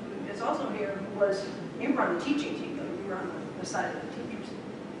Bush, who is also here, you were on the teaching team, though. You were on the side of the teachers.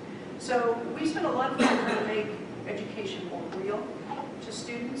 So we spent a lot of time trying to make education more real to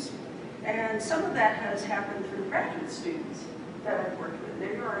students, and some of that has happened through graduate students that I've worked with.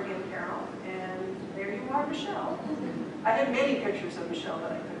 There you are again, Carol, and there you are, Michelle. I have many pictures of Michelle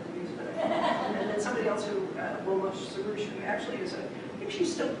that I could have used, but I didn't. And then somebody else who, Wilma Sarush, who actually is I think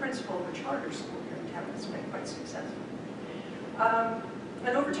she's still principal of a charter school here in town. It's been quite successful.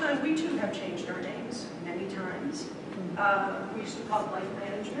 And over time, we too have changed our names many times. We used to call it life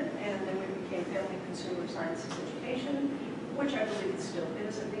management, and then we became Family and Consumer Sciences Education, which I believe it still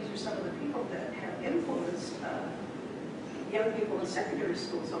is. And these are some of the people that have influenced young people in secondary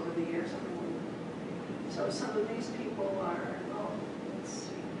schools over the years. So some of these people are, let's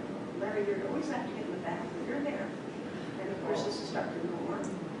see, Larry, you're always have to get in the back, but you're there. And of course, this is Dr. Miller.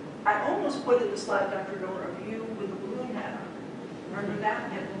 I almost put in the slide, Dr. Miller, of you with a balloon hat on. Remember that?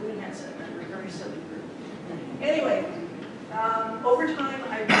 We had balloon hats that were a very silly group. Anyway, over time,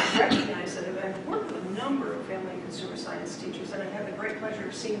 I've recognized that I've worked with a number of family and consumer science teachers, and I've had the great pleasure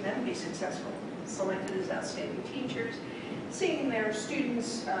of seeing them be successful, selected as outstanding teachers, seeing their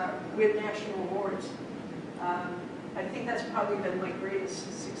students with national awards. I think that's probably been my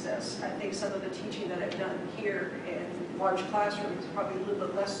greatest success. I think some of the teaching that I've done here in large classrooms is probably a little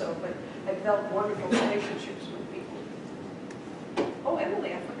bit less so, but I've developed wonderful relationships with people. Oh,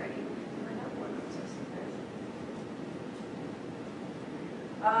 Emily, I forgot you. I have one. There's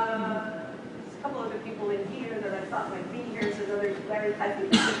a couple other people in here that I thought might be here. There's another, Larry, I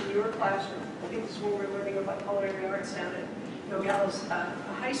think this is your classroom. I think this is where we're learning about culinary arts down at Nogales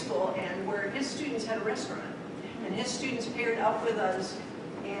High School, and where his students had a restaurant. And his students paired up with us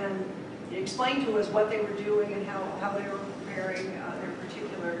and explained to us what they were doing and how they were preparing their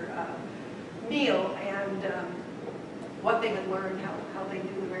particular meal, and what they had learned, how they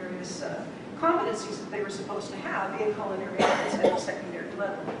knew the various competencies that they were supposed to have in culinary arts at the secondary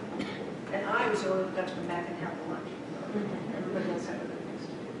level. And I was the only one that got to come back and have lunch. Everybody else had other things.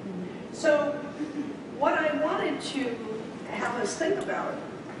 So what I wanted to have us think about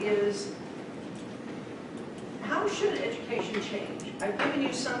is, how should education change? I've given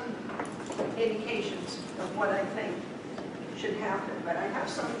you some indications of what I think should happen, but I have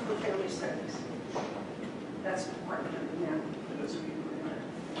some for family studies. That's the department I'm in now, for those of you who are not.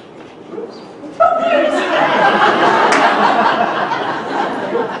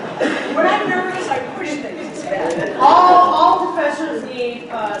 When I'm nervous, I push things. It's bad. All professors need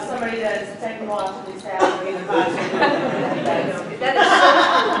somebody that is technologically savvy in the classroom. That is so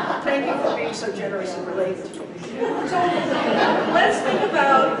true. Thank you for being so generous and related to me. So let's think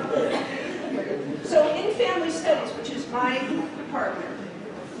about, so in family studies, which is my department,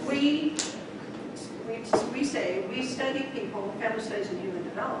 we say we study people, family studies and human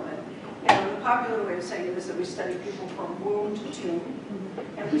development, and the popular way of saying it is that we study people from womb to tomb,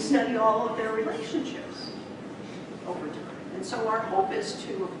 and we study all of their relationships over time. And so our hope is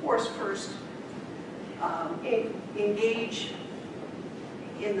to, of course, first engage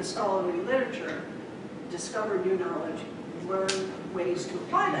in the scholarly literature, discover new knowledge, learn ways to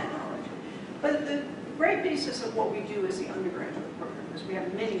apply that knowledge. But the great basis of what we do is the undergraduate program, because we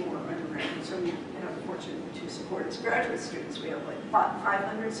have many more undergraduates. So we have the fortune to support as graduate students. We have like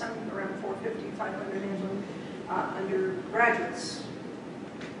 500, some around 450, 500 undergraduates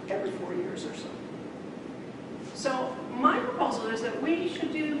every 4 years or so. So my proposal is that we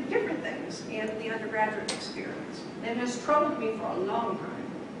should do different things in the undergraduate experience. It has troubled me for a long time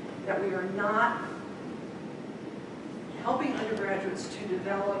that we are not helping undergraduates to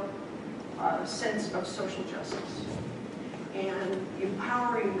develop a sense of social justice and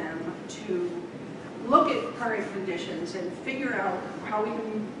empowering them to look at current conditions and figure out how we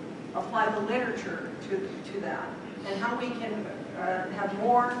can apply the literature to that, and how we can have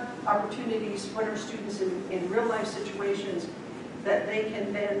more opportunities to put our students in real life situations that they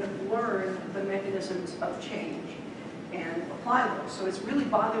can then learn the mechanisms of change and apply those. So it's really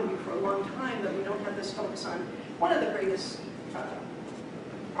bothered me for a long time that we don't have this focus on one of the greatest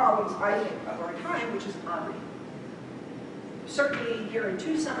problems, I think, of our time, which is poverty. Certainly here in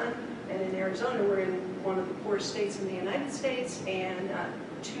Tucson and in Arizona, we're in one of the poorest states in the United States, and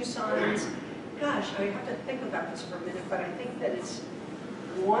Tucson's, gosh, I have to think about this for a minute, but I think that it's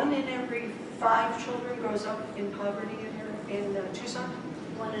 1 in every 5 children grows up in poverty in Tucson.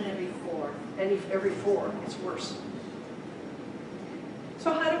 1 in every 4. And every 4, it's worse.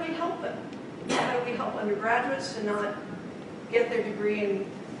 So how do we help them? How do we help undergraduates to not get their degree and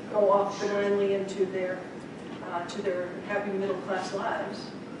go off benignly into their to their happy middle-class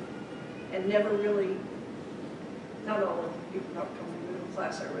lives, and never really, not all of people don't come from middle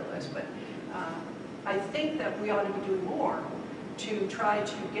class, I realize, but I think that we ought to be doing more to try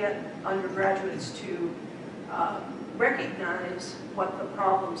to get undergraduates to recognize what the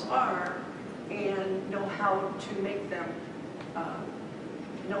problems are and know how to make them,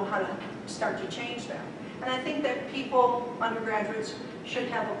 know how to start to change them. And I think that people, undergraduates, should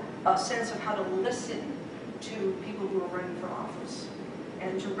have a sense of how to listen to people who are running for office,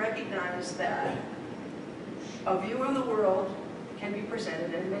 and to recognize that a view of the world can be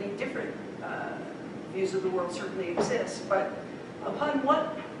presented, and many different views of the world certainly exist, but upon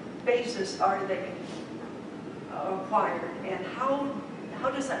what basis are they acquired, and how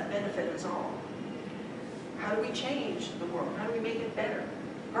does that benefit us all? How do we change the world? How do we make it better?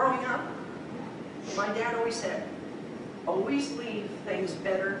 Growing up, my dad always said, always leave things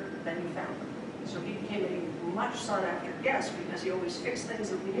better than you found them. So he became a much sought after guest because he always fixed things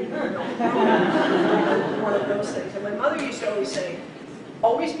that we didn't know. One of those things. And my mother used to always say,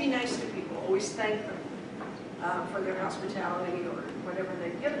 always be nice to people, always thank them for their hospitality or whatever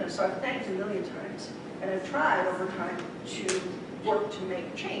they've given us. So I've thanked a million times, and I've tried over time to work to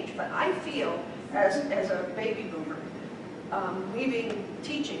make change. But I feel, as a baby boomer, leaving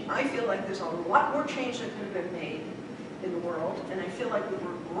teaching, I feel like there's a lot more change that could have been made in the world, and I feel like we've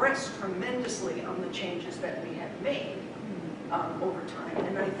regressed tremendously on the changes that we have made over time.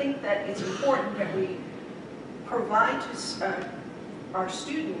 And I think that it's important that we provide to our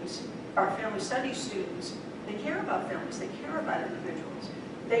students, our family studies students, they care about families, they care about individuals.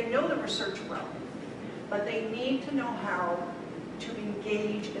 They know the research well, but they need to know how to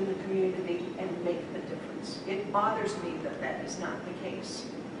engage in the community and make a difference. It bothers me that that is not the case.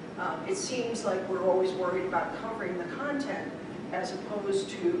 It seems like we're always worried about covering the content as opposed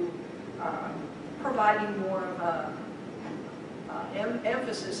to providing more of a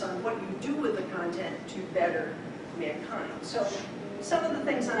emphasis on what you do with the content to better mankind. So some of the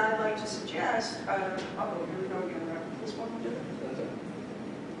things that I'd like to suggest, oh, here we go again. This one will do it?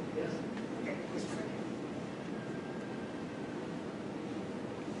 Yes. Okay, this one.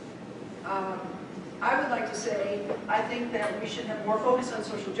 I would like to say, I think that we should have more focus on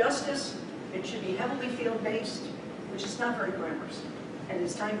social justice. It should be heavily field-based, which is not very glamorous, and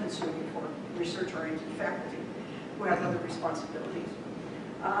is time-consuming for research-oriented faculty who have other responsibilities.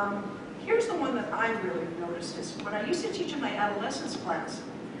 Here's the one that I really noticed is when I used to teach in my adolescence class,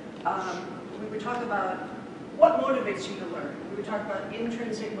 we would talk about what motivates you to learn. We would talk about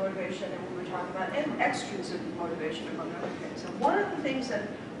intrinsic motivation, and we would talk about extrinsic motivation, among other things. And one of the things that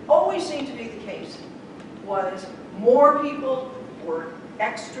always seemed to be the case was more people were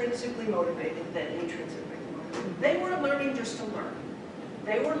extrinsically motivated than intrinsically motivated. They weren't learning just to learn.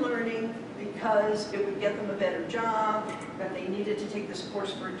 They were learning because it would get them a better job, that they needed to take this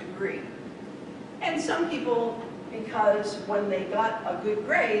course for a degree. And some people, because when they got a good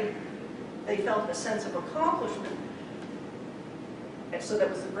grade, they felt a sense of accomplishment. And so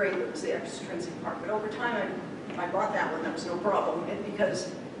that was the grade that was the extrinsic part. But over time, I brought that one, that was no problem. And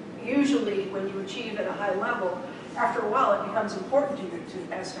because usually when you achieve at a high level, after a while it becomes important to you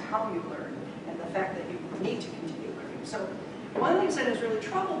as to how you learn and the fact that you need to continue learning. So one of the things that has really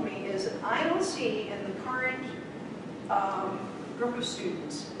troubled me is that I don't see in the current group of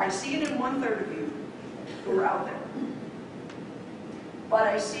students, I see it in 1/3 of you who are out there. But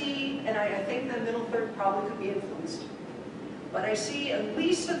I see, and I think the middle third probably could be influenced, but I see at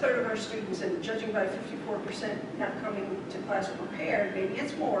least 1/3 of our students, and judging by 54% not coming to class prepared, maybe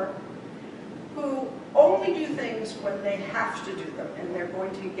it's more, who only do things when they have to do them, and they're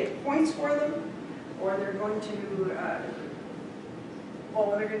going to get points for them, or they're going to,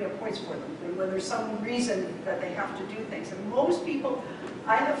 well, they're going to get points for them, and when there's some reason that they have to do things. And most people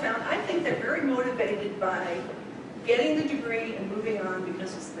I have found, I think they're very motivated by getting the degree and moving on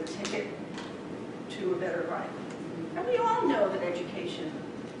because it's the ticket to a better life. And we all know that education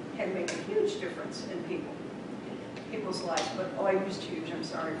can make a huge difference in people's lives. But, oh, I used huge, I'm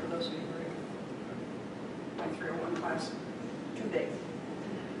sorry for those of you who are in my 301 class, too big.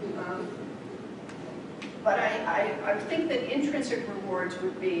 But I think that intrinsic rewards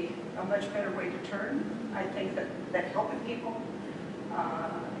would be a much better way to turn. I think that helping people,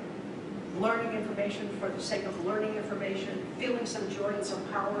 learning information for the sake of learning information, feeling some joy and some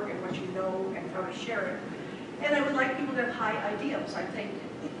power in what you know and how to share it. And I would like people to have high ideals. I think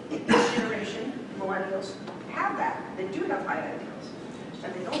this generation, millennials, have that. They do have high ideals.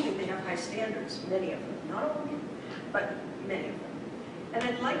 And they don't think they have high standards, many of them. Not all of them, but many of them. And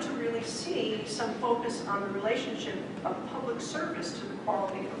I'd like to really see some focus on the relationship of public service to the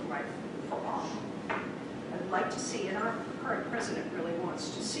quality of life for all. I'd like to see, and our current president really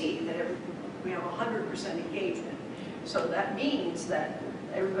wants to see, that we have 100% engagement. So that means that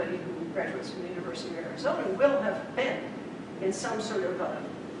everybody who graduates from the University of Arizona will have been in some sort of a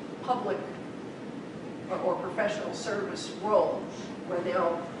public or professional service role where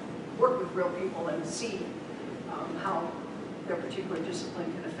they'll work with real people and see how their particular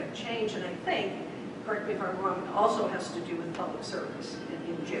discipline can affect change. And I think, correct me if I'm wrong, it also has to do with public service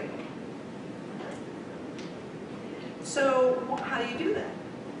in general. So how do you do that?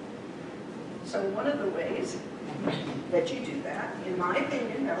 So one of the ways that you do that, in my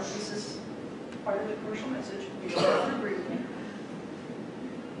opinion, now this is part of the commercial message, you don't have to agree with me,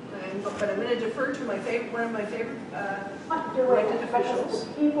 but I'm going to defer to one of my favorite elected officials.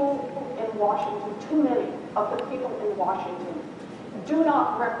 The people in Washington, too many of the people in Washington do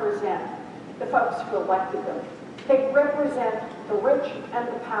not represent the folks who elected them. They represent the rich and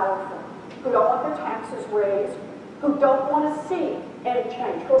the powerful, who don't want their taxes raised, who don't want to see any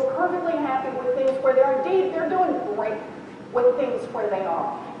change, who are perfectly happy with things where they are. Indeed, they're doing great with things where they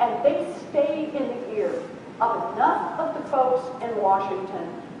are. And they stay in the ear of enough of the folks in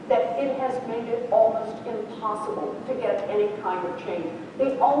Washington that it has made it almost impossible to get any kind of change.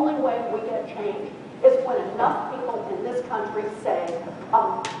 The only way we get change is when enough people in this country say,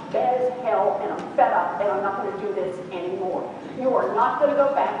 I'm bad as hell and I'm fed up and I'm not going to do this anymore. You are not going to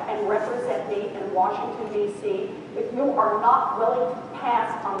go back and represent me in Washington, D.C. if you are not willing to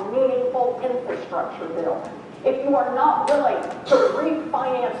pass a meaningful infrastructure bill. if you are not willing to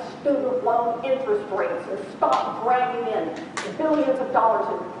refinance student loan interest rates and stop dragging in billions of dollars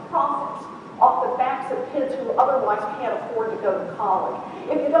in profits off the backs of kids who otherwise can't afford to go to college,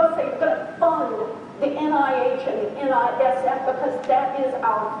 if you don't say you're going to fund the NIH and the NISF because that is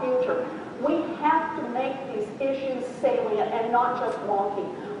our future, we have to make these issues salient and not just wonky.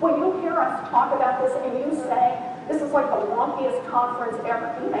 When you hear us talk about this and you say, this is like the wonkiest conference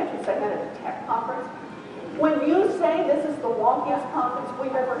ever, can you imagine saying that at a tech conference? When you say this is the wonkiest conference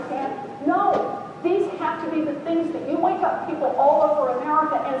we've ever had, no, these have to be the things that you wake up people all over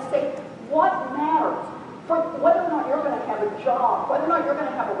America and say, what matters? For whether or not you're going to have a job, whether or not you're going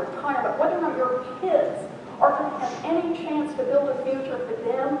to have a retirement, whether or not your kids are going to have any chance to build a future for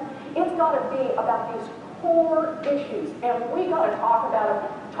them, it's got to be about these core issues. And we got to talk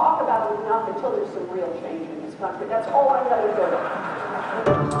about it enough until there's some real change in this country. That's all I'm going to do.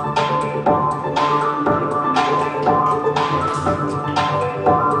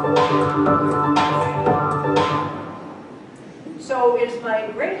 So it is my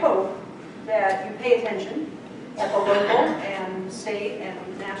great hope that you pay attention at the local and state and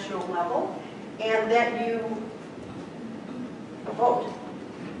national level, and that you vote.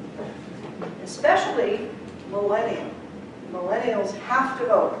 Especially millennials have to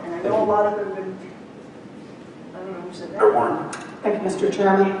vote, and I know a lot of them have been, I don't know who said that. Thank you, Mr.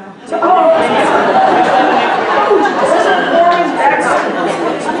 Chairman. This is Maureen's background.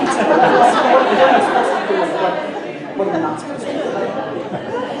 What are you not supposed to do?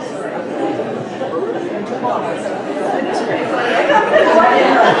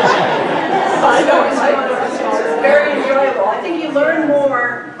 I know, it's very enjoyable. I think you learn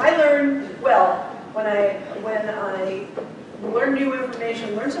more. I learn, well, when I learn new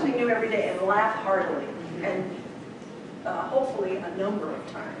information, learn something new every day, and laugh heartily, and hopefully a number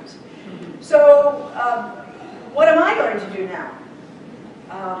of times. So, what am I going to do now?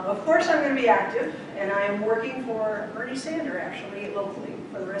 Of course, I'm going to be active, and I am working for Bernie Sanders, actually, locally,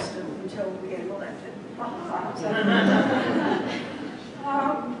 for the rest of until we get him elected.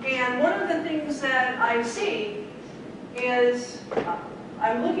 And one of the things that I see is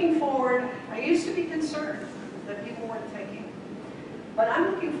I'm looking forward. I used to be concerned that people weren't thinking, but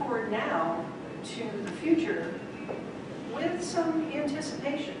I'm looking forward now to the future with some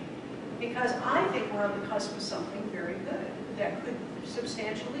anticipation, because I think we're on the cusp of something very good that could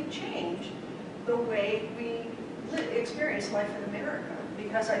substantially change the way we experience life in America.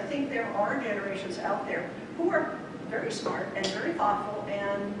 Because I think there are generations out there who are very smart and very thoughtful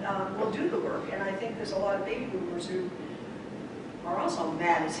and will do the work. And I think there's a lot of baby boomers who are also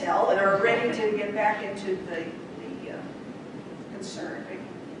mad as hell and are ready to get back into the concern,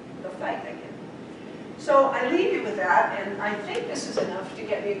 the fight again. So I leave you with that, and I think this is enough to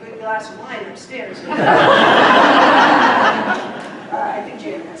get me a good glass of wine upstairs. I think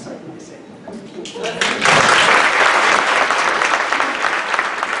Jan has something to say.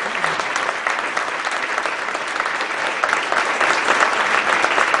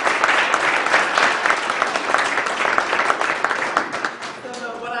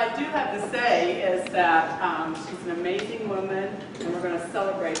 She's an amazing woman, and we're going to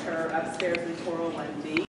celebrate her upstairs in Coral 1D.